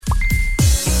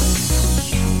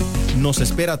Nos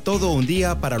espera todo un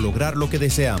día para lograr lo que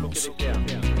deseamos.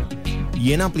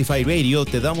 Y en Amplify Radio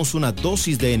te damos una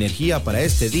dosis de energía para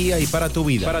este día y para tu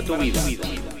vida.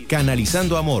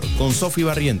 Canalizando Amor con Sofi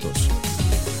Barrientos.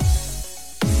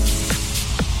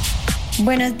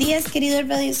 Buenos días, queridos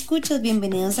radioescuchas.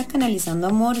 Bienvenidos a Canalizando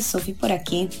Amor. Sofi por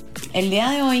aquí. El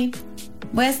día de hoy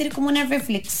voy a hacer como una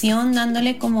reflexión,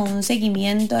 dándole como un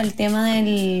seguimiento al tema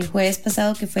del jueves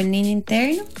pasado que fue el niño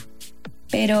interno.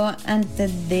 Pero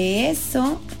antes de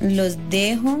eso, los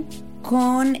dejo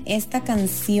con esta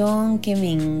canción que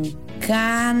me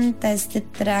encanta, este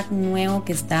track nuevo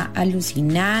que está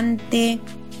alucinante,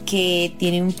 que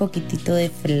tiene un poquitito de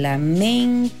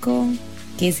flamenco,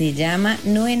 que se llama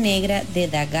Nube Negra de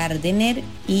Da Gardener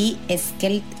y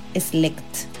Skelt Select.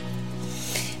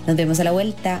 Nos vemos a la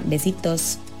vuelta.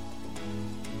 Besitos.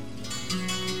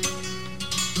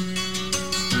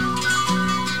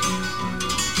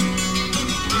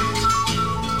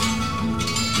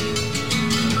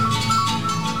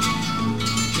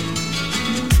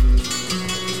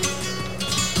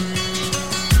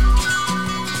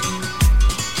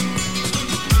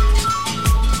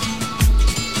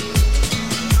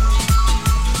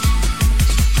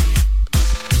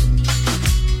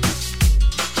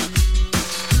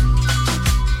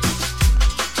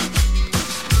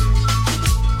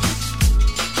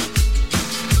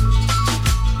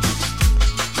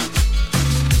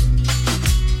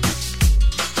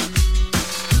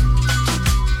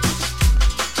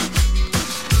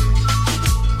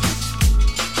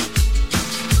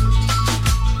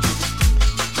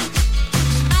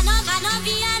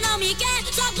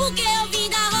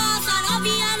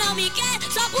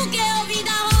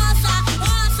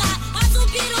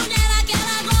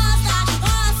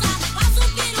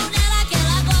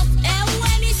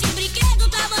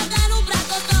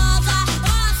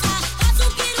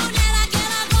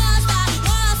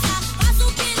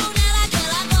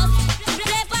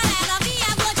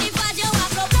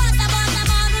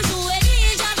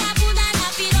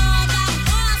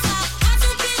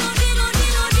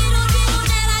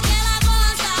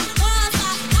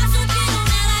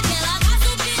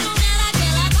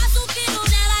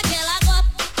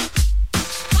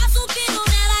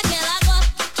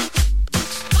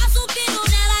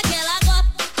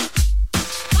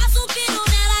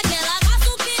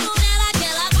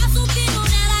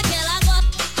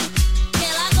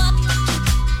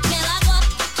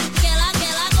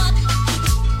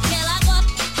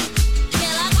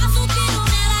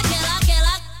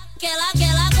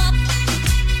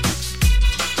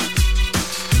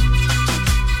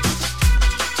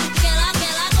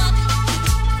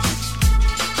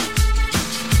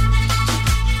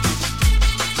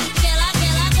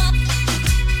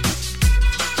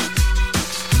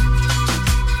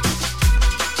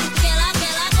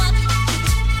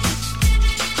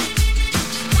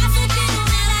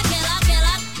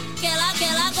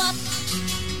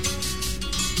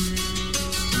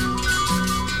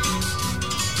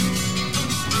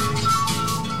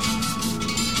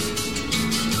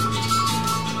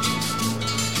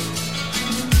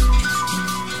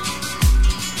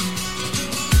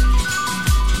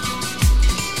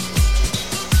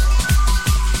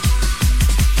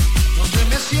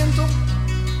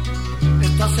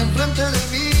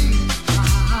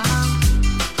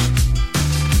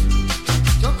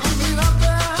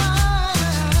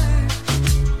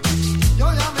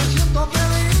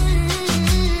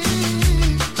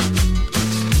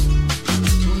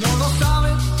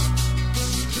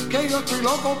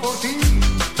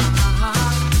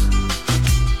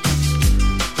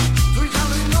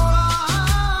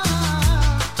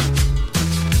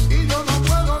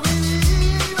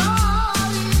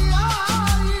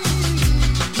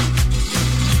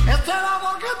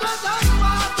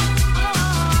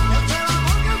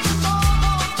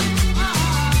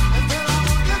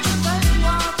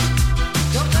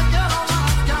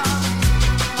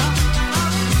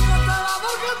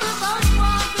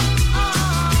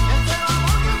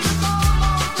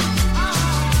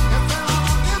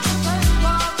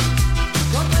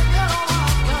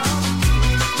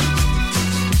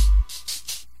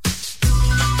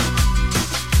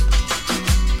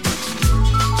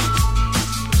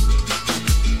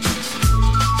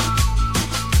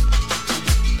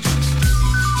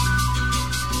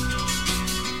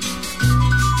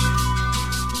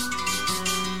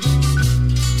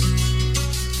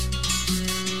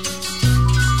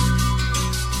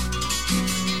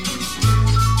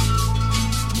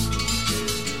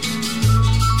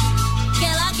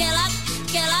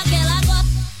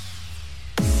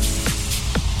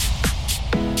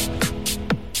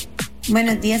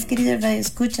 Buenos días, queridos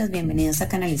radioescuchas, bienvenidos a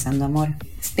Canalizando Amor.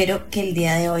 Espero que el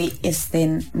día de hoy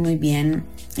estén muy bien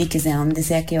y que sea donde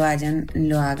sea que vayan,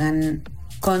 lo hagan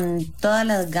con todas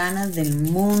las ganas del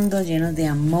mundo, llenos de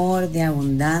amor, de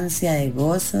abundancia, de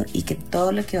gozo, y que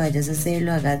todo lo que vayas a hacer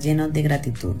lo hagas lleno de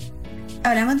gratitud.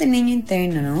 Hablamos del niño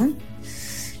interno, ¿no?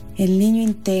 El niño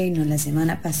interno, la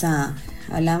semana pasada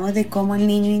hablamos de cómo el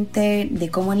niño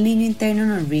interno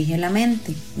nos rige la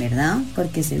mente, ¿verdad?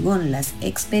 Porque según las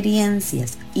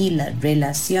experiencias y las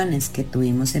relaciones que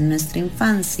tuvimos en nuestra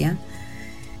infancia,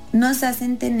 nos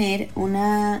hacen tener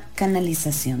una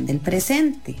canalización del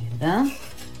presente, ¿verdad?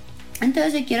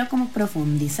 Entonces yo quiero como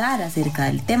profundizar acerca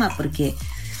del tema, porque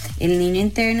el niño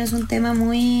interno es un tema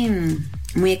muy,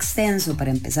 muy extenso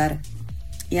para empezar.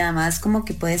 Y además como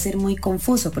que puede ser muy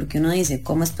confuso, porque uno dice,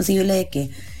 ¿cómo es posible de que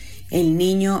el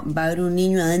niño, va a haber un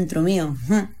niño adentro mío?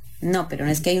 No, pero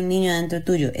no es que hay un niño adentro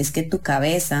tuyo, es que tu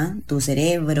cabeza, tu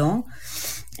cerebro,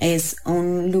 es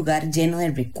un lugar lleno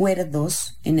de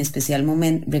recuerdos, en especial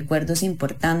recuerdos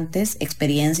importantes,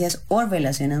 experiencias o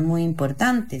relaciones muy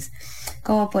importantes,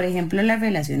 como por ejemplo las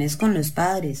relaciones con los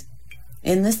padres.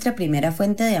 Es nuestra primera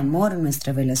fuente de amor,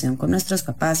 nuestra relación con nuestros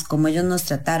papás, cómo ellos nos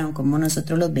trataron, cómo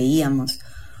nosotros los veíamos.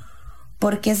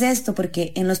 ¿Por qué es esto?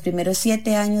 Porque en los primeros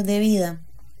 7 años de vida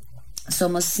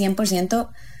somos 100%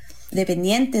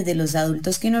 dependientes de los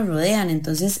adultos que nos rodean.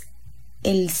 Entonces,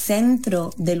 el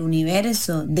centro del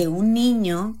universo de un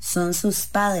niño son sus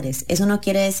padres. Eso no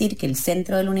quiere decir que el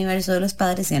centro del universo de los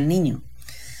padres sea el niño,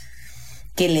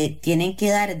 que le tienen que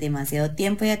dar demasiado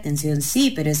tiempo y atención,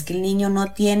 sí, pero es que el niño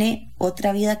no tiene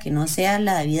otra vida que no sea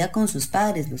la vida con sus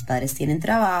padres. Los padres tienen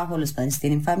trabajo, los padres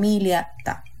tienen familia,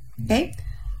 ¿ok?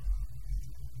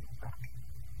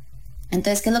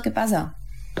 Entonces, ¿qué es lo que pasa?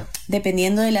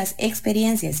 Dependiendo de las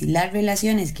experiencias y las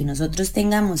relaciones que nosotros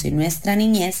tengamos en nuestra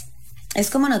niñez, es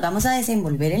como nos vamos a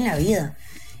desenvolver en la vida.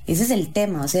 Ese es el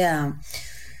tema. O sea,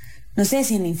 no sé,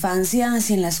 si en la infancia,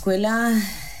 si en la escuela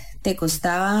te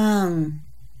costaba...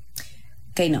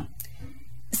 Ok, no.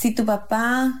 Si tu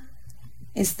papá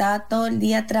estaba todo el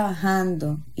día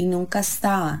trabajando y nunca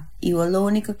estaba, y vos lo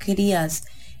único que querías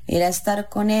era estar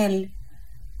con él,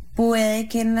 puede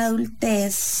que en la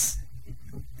adultez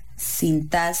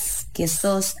sintas que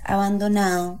sos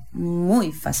abandonado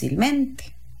muy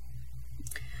fácilmente.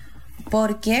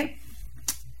 Porque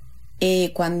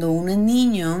cuando uno es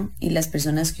niño y las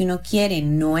personas que uno quiere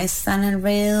no están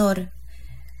alrededor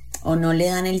o no le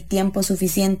dan el tiempo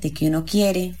suficiente que uno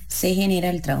quiere, se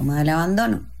genera el trauma del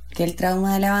abandono. Que el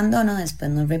trauma del abandono después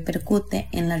nos repercute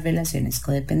en las relaciones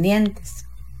codependientes.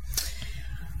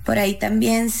 Por ahí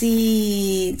también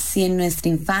si en nuestra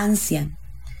infancia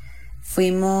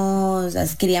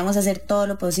queríamos hacer todo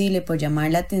lo posible por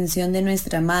llamar la atención de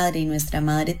nuestra madre, y nuestra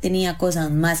madre tenía cosas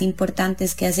más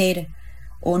importantes que hacer,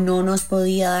 o no nos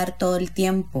podía dar todo el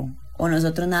tiempo, o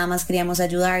nosotros nada más queríamos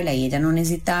ayudarla y ella no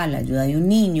necesitaba la ayuda de un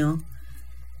niño,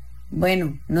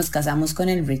 bueno, nos casamos con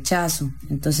el rechazo.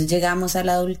 Entonces llegamos a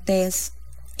la adultez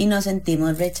y nos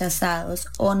sentimos rechazados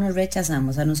o nos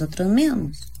rechazamos a nosotros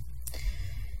mismos.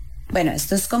 Bueno,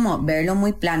 esto es como verlo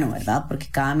muy plano, ¿verdad? Porque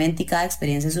cada mente y cada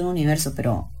experiencia es un universo,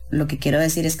 pero lo que quiero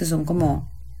decir es que son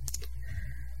como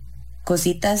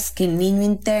cositas que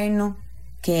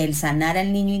el sanar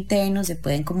al niño interno se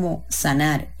pueden como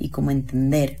sanar y como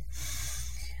entender.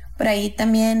 Por ahí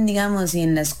también, digamos, si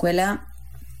en la escuela,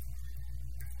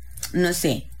 no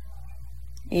sé,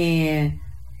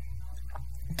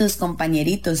 tus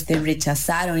compañeritos te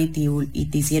rechazaron y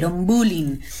te hicieron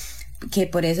bullying, que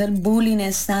por eso el bullying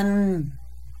es tan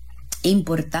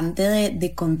importante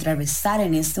de contrarrestar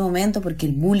en este momento, porque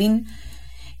el bullying,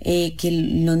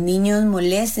 que los niños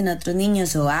molesten a otros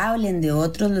niños o hablen de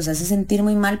otros, los hace sentir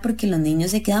muy mal, porque los niños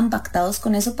se quedan pactados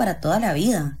con eso para toda la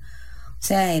vida. O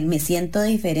sea, el me siento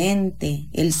diferente,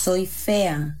 el soy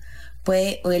fea,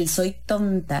 o el soy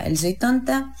tonta.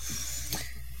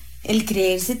 El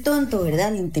creerse tonto,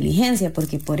 ¿verdad? La inteligencia,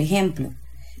 porque por ejemplo,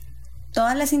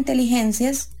 todas las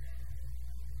inteligencias,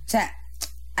 o sea,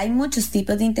 hay muchos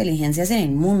tipos de inteligencias en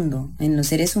el mundo, en los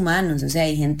seres humanos. O sea,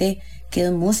 hay gente que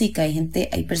es música,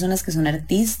 hay personas que son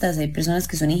artistas, hay personas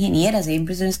que son ingenieras, hay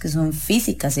personas que son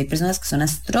físicas, hay personas que son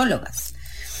astrólogas,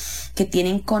 que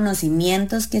tienen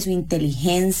conocimientos, que su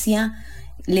inteligencia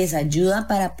les ayuda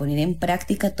para poner en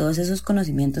práctica todos esos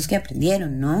conocimientos que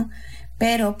aprendieron, ¿no?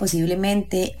 Pero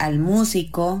posiblemente al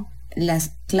músico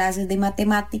las clases de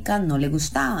matemáticas no le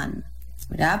gustaban,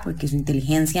 ¿verdad? Porque su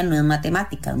inteligencia no es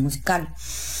matemática, es musical.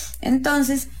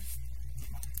 Entonces,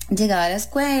 llegaba a la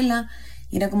escuela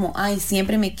y era como, ay,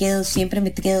 siempre me quedo,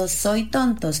 soy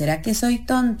tonto, ¿será que soy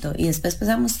tonto? Y después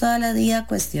pasamos toda la vida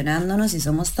cuestionándonos si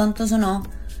somos tontos o no.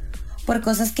 por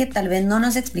cosas que tal vez no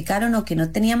nos explicaron o que no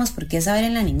teníamos por qué saber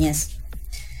en la niñez.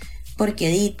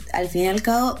 Porque al fin y al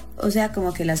cabo, o sea,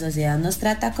 como que la sociedad nos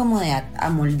trata como de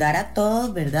amoldar a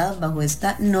todos, ¿verdad? Bajo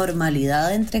esta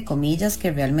normalidad, entre comillas,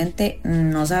 que realmente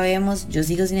no sabemos. Yo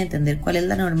sigo sin entender cuál es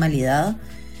la normalidad.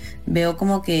 Veo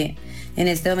como que en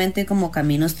este momento hay como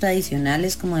caminos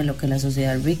tradicionales como de lo que la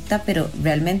sociedad dicta, pero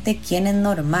realmente ¿quién es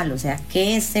normal? O sea,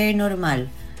 ¿qué es ser normal?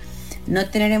 No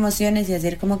tener emociones y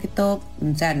hacer como que todo,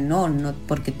 o sea, no,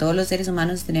 porque todos los seres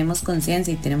humanos tenemos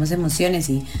conciencia y tenemos emociones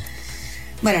y,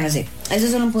 bueno, no sé, eso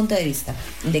es solo un punto de vista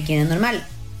de quién es normal.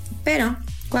 Pero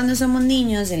cuando somos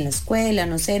niños en la escuela,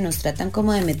 no sé, nos tratan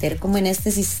como de meter como en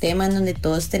este sistema en donde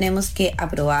todos tenemos que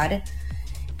aprobar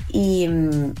y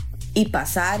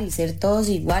pasar y ser todos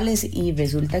iguales, y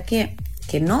resulta que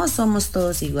no somos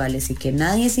todos iguales y que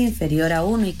nadie es inferior a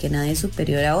uno y que nadie es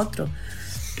superior a otro.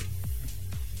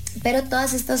 Pero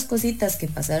todas estas cositas que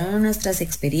pasaron en nuestras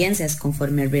experiencias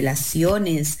conforme a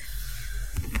relaciones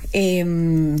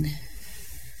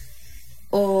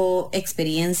o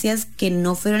experiencias que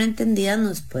no fueron entendidas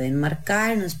nos pueden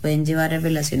marcar, nos pueden llevar a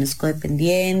relaciones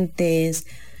codependientes,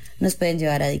 nos pueden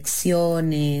llevar a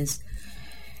adicciones,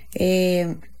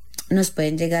 nos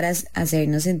pueden llegar a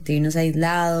hacernos sentirnos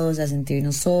aislados, a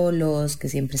sentirnos solos, que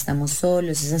siempre estamos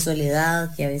solos, esa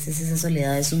soledad, que a veces esa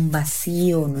soledad es un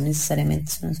vacío, no necesariamente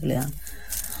es una soledad.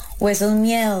 O esos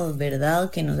miedos,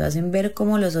 ¿verdad? Que nos hacen ver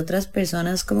como las otras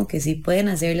personas como que sí pueden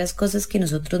hacer las cosas que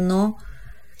nosotros no.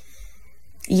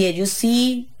 Y ellos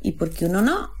sí, y porque uno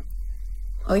no.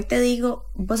 Hoy te digo,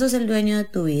 vos sos el dueño de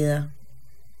tu vida.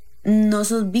 No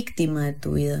sos víctima de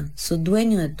tu vida, sos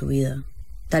dueño de tu vida.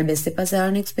 Tal vez te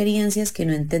pasaron experiencias que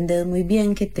no entendés muy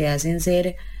bien, que te hacen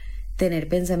tener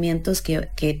pensamientos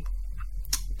que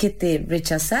te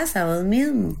rechazás a vos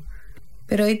mismo.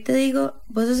 Pero hoy te digo,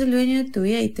 vos sos el dueño de tu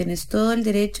vida y tenés todo el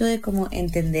derecho de como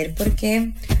entender por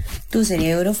qué tu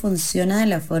cerebro funciona de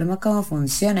la forma como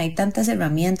funciona. Hay tantas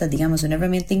herramientas, digamos, una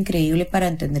herramienta increíble para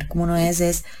entender cómo uno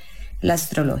es la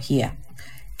astrología.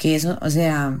 Que eso, o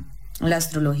sea, la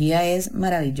astrología es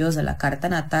maravillosa, la carta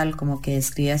natal como que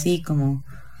describe así como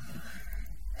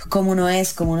cómo uno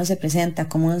es, cómo uno se presenta,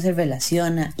 cómo uno se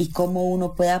relaciona y cómo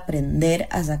uno puede aprender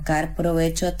a sacar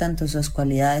provecho a tanto sus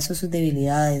cualidades o sus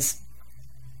debilidades.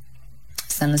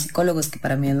 Están los psicólogos, que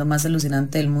para mí es lo más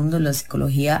alucinante del mundo, la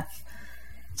psicología.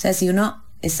 O sea, si uno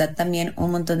está también un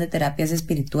montón de terapias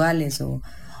espirituales o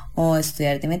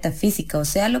estudiar de metafísica, o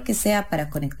sea, lo que sea para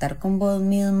conectar con vos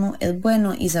mismo, es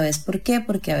bueno. ¿Y sabes por qué?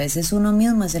 Porque a veces uno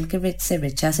mismo es el que se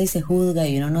rechaza y se juzga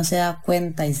y uno no se da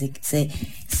cuenta y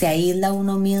se aísla a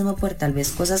uno mismo por tal vez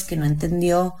cosas que no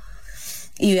entendió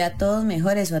y ve a todos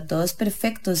mejores o a todos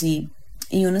perfectos y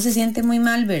uno se siente muy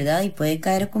mal, ¿verdad? Y puede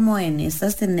caer como en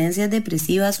estas tendencias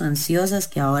depresivas o ansiosas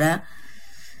que ahora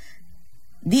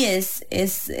es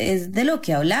de lo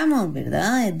que hablamos,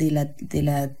 ¿verdad? De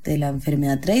la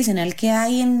enfermedad tradicional que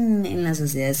hay en la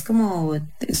sociedad. Es como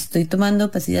estoy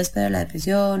tomando pastillas para la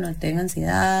depresión, o tengo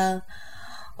ansiedad,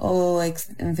 o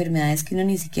enfermedades que uno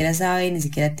ni siquiera sabe, ni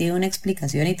siquiera tiene una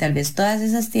explicación, y tal vez todas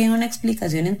esas tienen una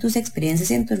explicación en tus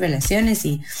experiencias y en tus relaciones.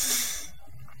 Y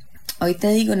hoy te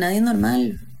digo, nadie es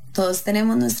normal. Todos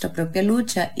tenemos nuestra propia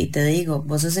lucha y te digo,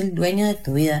 vos sos el dueño de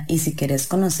tu vida y si querés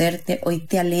conocerte, hoy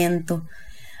te aliento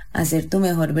a ser tu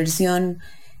mejor versión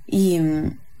y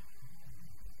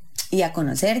a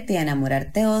conocerte, a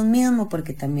enamorarte de vos mismo,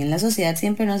 porque también la sociedad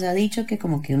siempre nos ha dicho que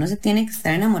como que uno se tiene que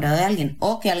estar enamorado de alguien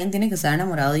o que alguien tiene que estar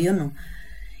enamorado de uno.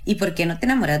 ¿Y por qué no te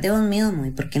enamoras de vos mismo?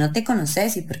 ¿Y por qué no te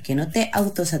conoces? ¿Y por qué no te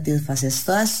autosatisfaces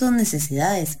todas sus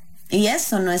necesidades? Y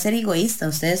eso no es ser egoísta,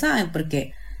 ustedes saben,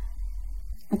 porque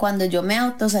cuando yo me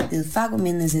autosatisfago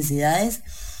mis necesidades,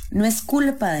 no es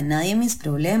culpa de nadie mis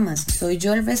problemas, soy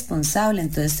yo el responsable.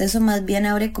 Entonces eso más bien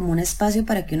abre como un espacio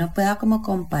para que uno pueda como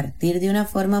compartir de una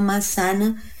forma más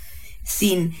sana,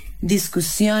 sin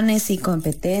discusiones, sin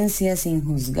competencias, sin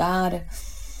juzgar,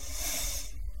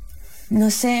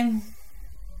 no sé,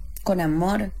 con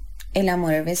amor. El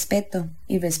amor es respeto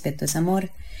y respeto es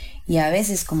amor. Y a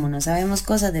veces, como no sabemos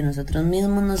cosas de nosotros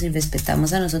mismos, nos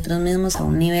irrespetamos a nosotros mismos a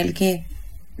un nivel que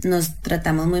nos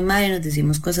tratamos muy mal y nos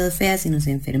decimos cosas feas y nos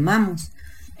enfermamos.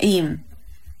 Y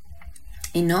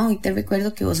no, hoy te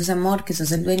recuerdo que vos sos amor, que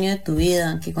sos el dueño de tu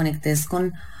vida, que conectes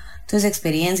con tus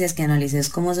experiencias, que analices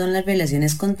cómo son las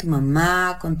relaciones con tu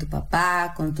mamá, con tu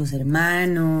papá, con tus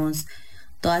hermanos,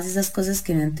 todas esas cosas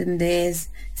que no entendés.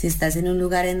 Si estás en un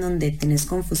lugar en donde tienes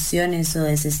confusiones o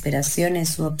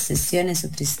desesperaciones o obsesiones o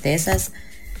tristezas,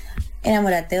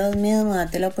 enamórate de vos mismo,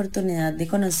 date la oportunidad de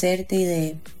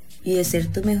conocerte y de ser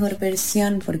tu mejor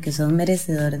versión, porque sos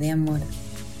merecedor de amor.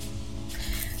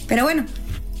 Pero bueno,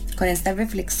 con esta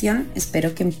reflexión.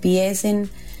 Espero que empiecen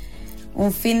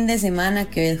un fin de semana,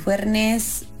 que hoy es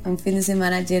jueves, un fin de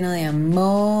semana lleno de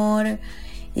amor,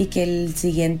 y que las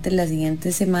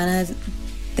siguientes semanas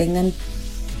tengan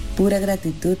pura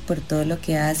gratitud por todo lo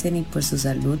que hacen y por su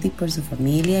salud y por su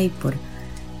familia y por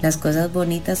las cosas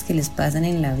bonitas que les pasan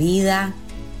en la vida.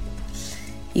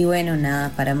 Y bueno, nada,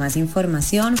 para más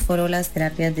información, Foro Las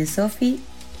Terapias de Sofi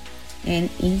en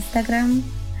Instagram.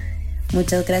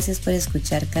 Muchas gracias por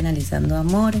escuchar Canalizando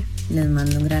Amor. Les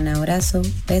mando un gran abrazo.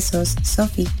 Besos,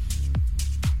 Sofi.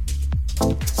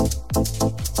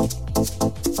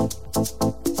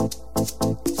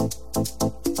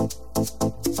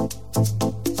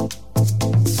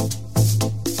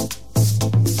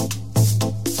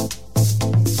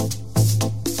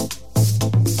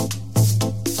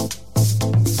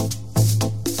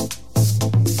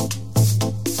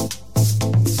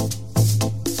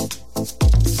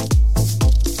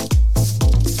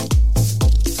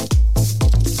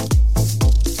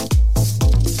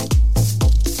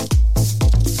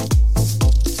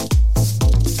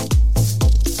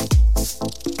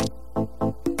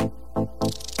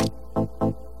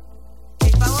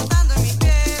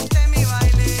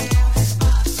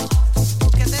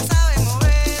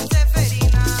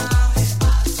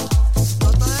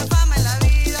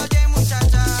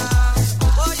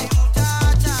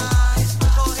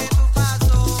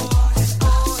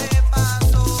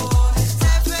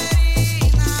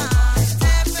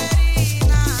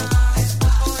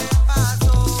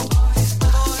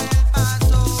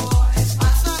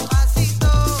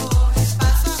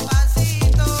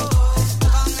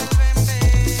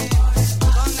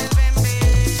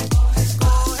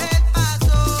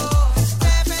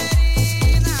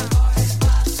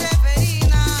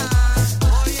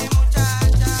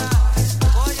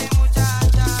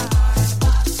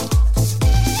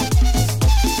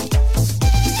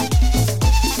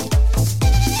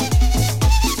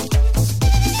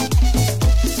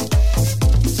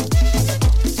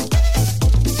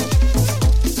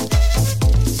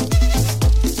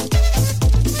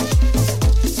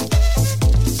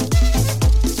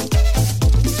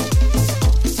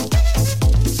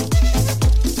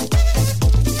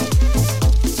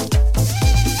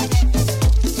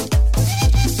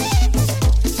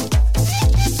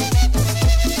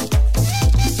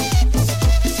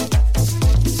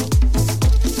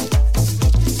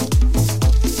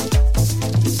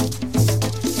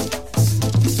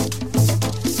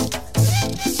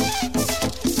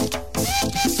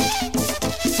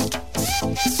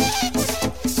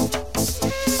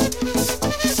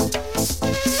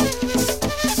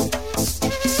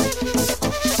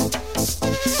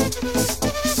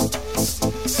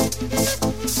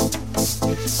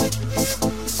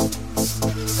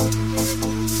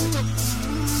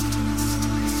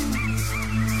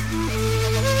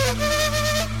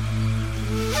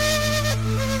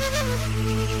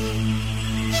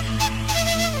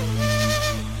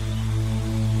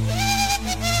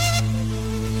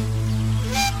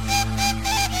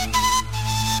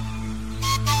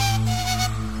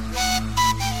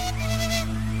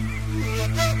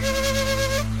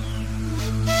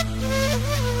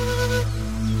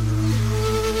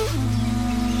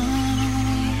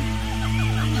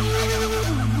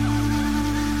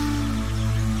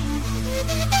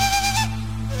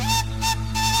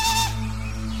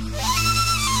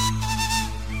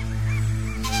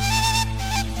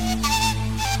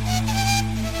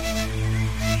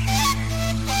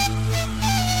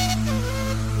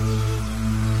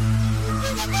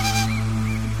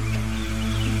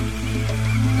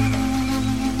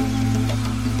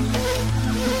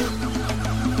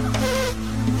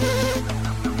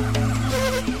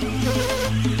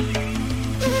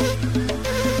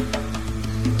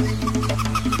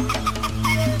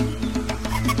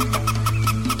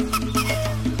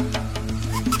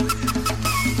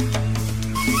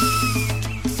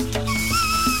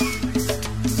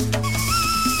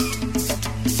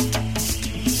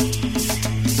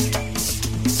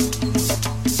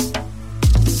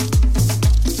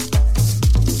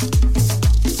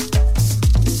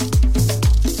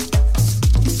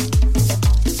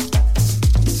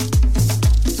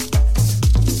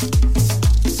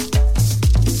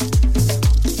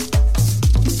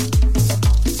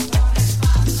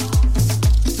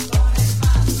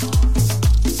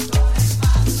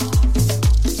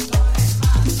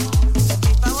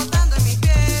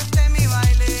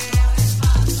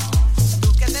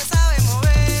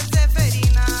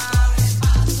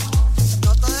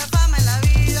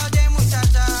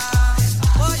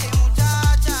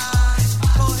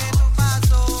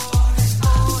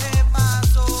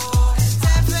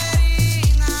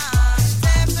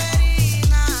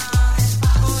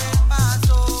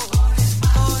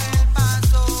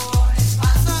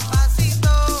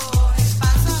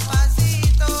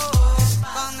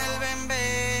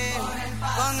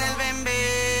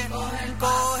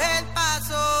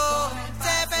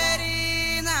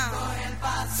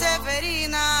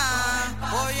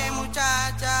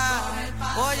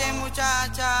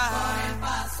 muchacha. Coge el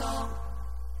paso,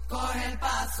 coge el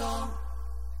paso,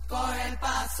 coge el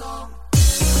paso.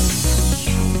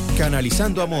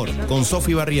 Canalizando Amor con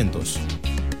Sofi Barrientos.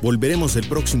 Volveremos el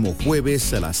próximo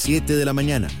jueves a las 7 de la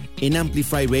mañana en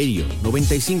Amplify Radio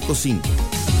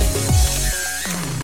 95.5.